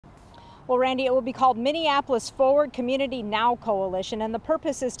Well, Randy, it will be called Minneapolis Forward Community Now Coalition, and the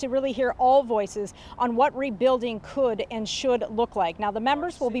purpose is to really hear all voices on what rebuilding could and should look like. Now, the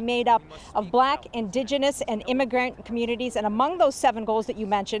members will be made up of Black, Indigenous, and immigrant communities, and among those 7 goals that you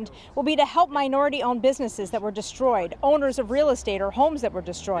mentioned will be to help minority-owned businesses that were destroyed, owners of real estate or homes that were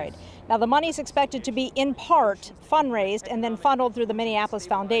destroyed. Now, the money is expected to be, in part, fundraised and then funneled through the Minneapolis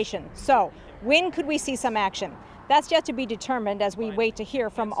Foundation. So, when could we see some action? That's yet to be determined as we wait to hear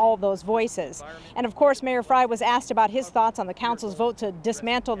from all those voices. And of course, Mayor Frey was asked about his thoughts on the council's vote to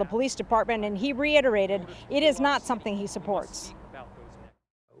dismantle the police department, and he reiterated it is not something he supports.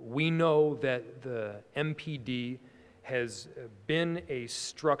 We know that the MPD has been a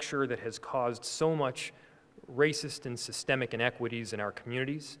structure that has caused so much racist and systemic inequities in our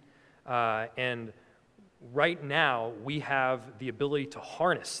communities. And right now, we have the ability to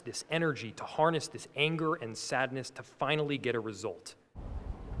harness this energy, to harness this anger and sadness to finally get a result.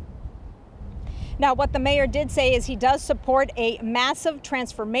 Now, what the mayor did say is he does support a massive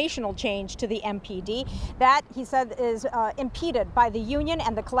transformational change to the MPD. That, he said, is impeded by the union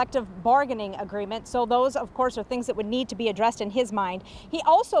and the collective bargaining agreement. So those, of course, are things that would need to be addressed in his mind. He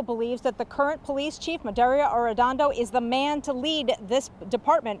also believes that the current police chief, Madaria Arredondo, is the man to lead this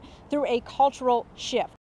department through a cultural shift.